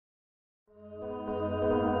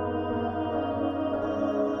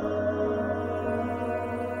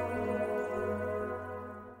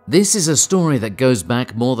This is a story that goes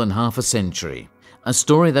back more than half a century. A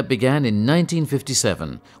story that began in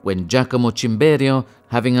 1957 when Giacomo Cimberio,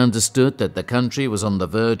 having understood that the country was on the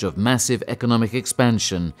verge of massive economic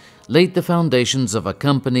expansion, laid the foundations of a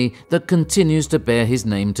company that continues to bear his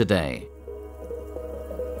name today.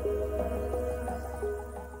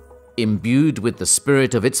 Imbued with the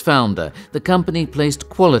spirit of its founder, the company placed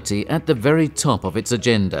quality at the very top of its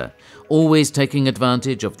agenda, always taking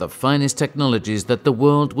advantage of the finest technologies that the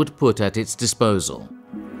world would put at its disposal.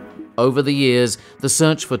 Over the years, the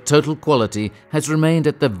search for total quality has remained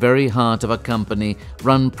at the very heart of a company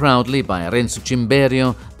run proudly by Renzo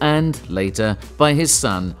Cimberio and, later, by his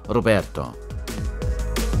son Roberto.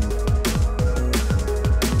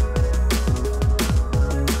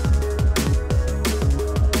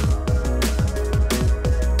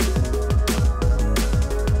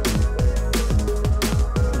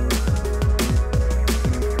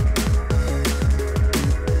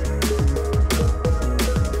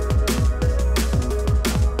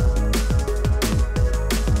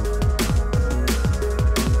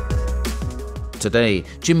 Today,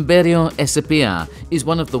 Cimberio SpA is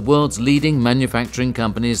one of the world's leading manufacturing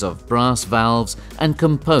companies of brass valves and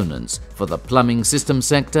components for the plumbing system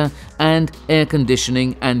sector and air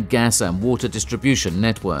conditioning and gas and water distribution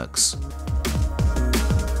networks.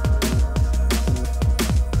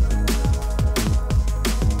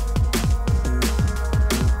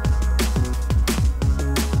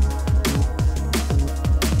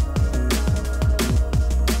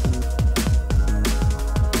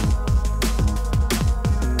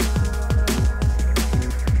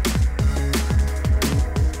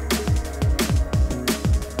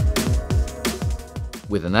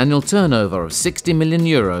 With an annual turnover of 60 million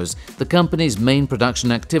euros, the company's main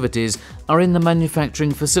production activities are in the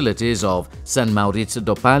manufacturing facilities of San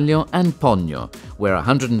Maurizio and Pogno, where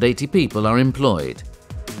 180 people are employed.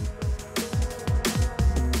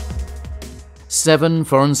 7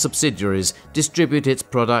 foreign subsidiaries distribute its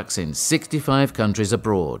products in 65 countries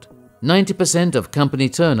abroad. 90% of company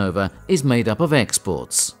turnover is made up of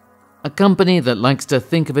exports. A company that likes to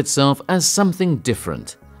think of itself as something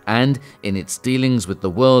different. And in its dealings with the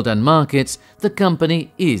world and markets, the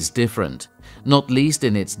company is different, not least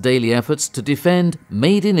in its daily efforts to defend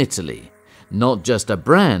Made in Italy. Not just a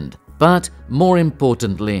brand, but, more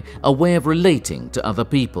importantly, a way of relating to other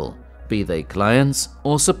people, be they clients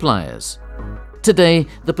or suppliers. Today,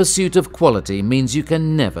 the pursuit of quality means you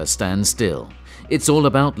can never stand still. It's all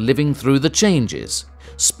about living through the changes,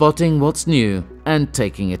 spotting what's new and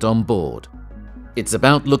taking it on board. It's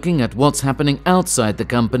about looking at what's happening outside the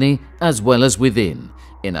company as well as within,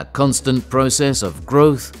 in a constant process of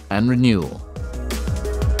growth and renewal.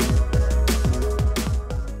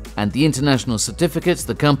 And the international certificates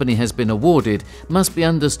the company has been awarded must be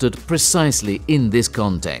understood precisely in this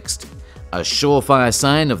context. A surefire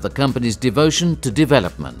sign of the company's devotion to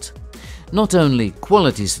development. Not only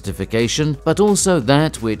quality certification, but also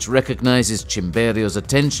that which recognizes Cimberio's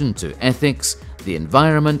attention to ethics, the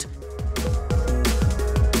environment,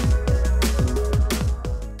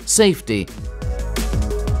 safety,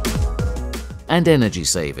 and energy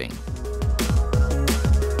saving.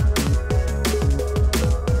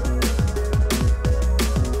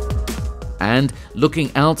 And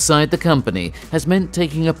looking outside the company has meant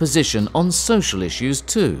taking a position on social issues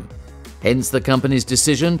too. Hence the company's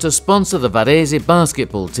decision to sponsor the Varese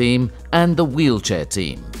basketball team and the wheelchair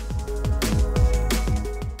team.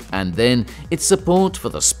 And then its support for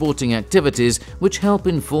the sporting activities which help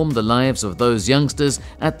inform the lives of those youngsters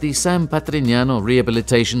at the San Patrignano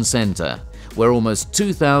Rehabilitation Center, where almost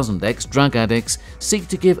 2,000 ex-drug addicts seek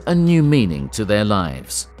to give a new meaning to their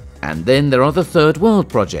lives. And then there are the third world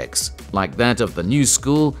projects, like that of the new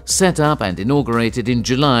school set up and inaugurated in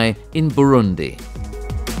July in Burundi.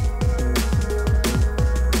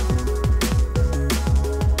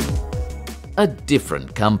 A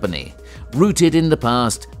different company, rooted in the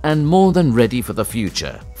past and more than ready for the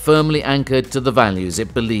future, firmly anchored to the values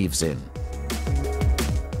it believes in.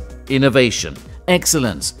 Innovation,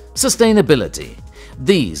 excellence, sustainability.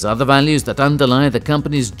 These are the values that underlie the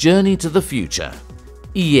company's journey to the future.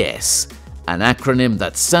 YES, an acronym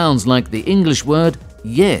that sounds like the English word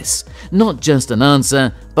yes, not just an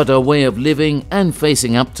answer, but a way of living and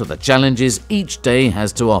facing up to the challenges each day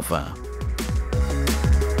has to offer.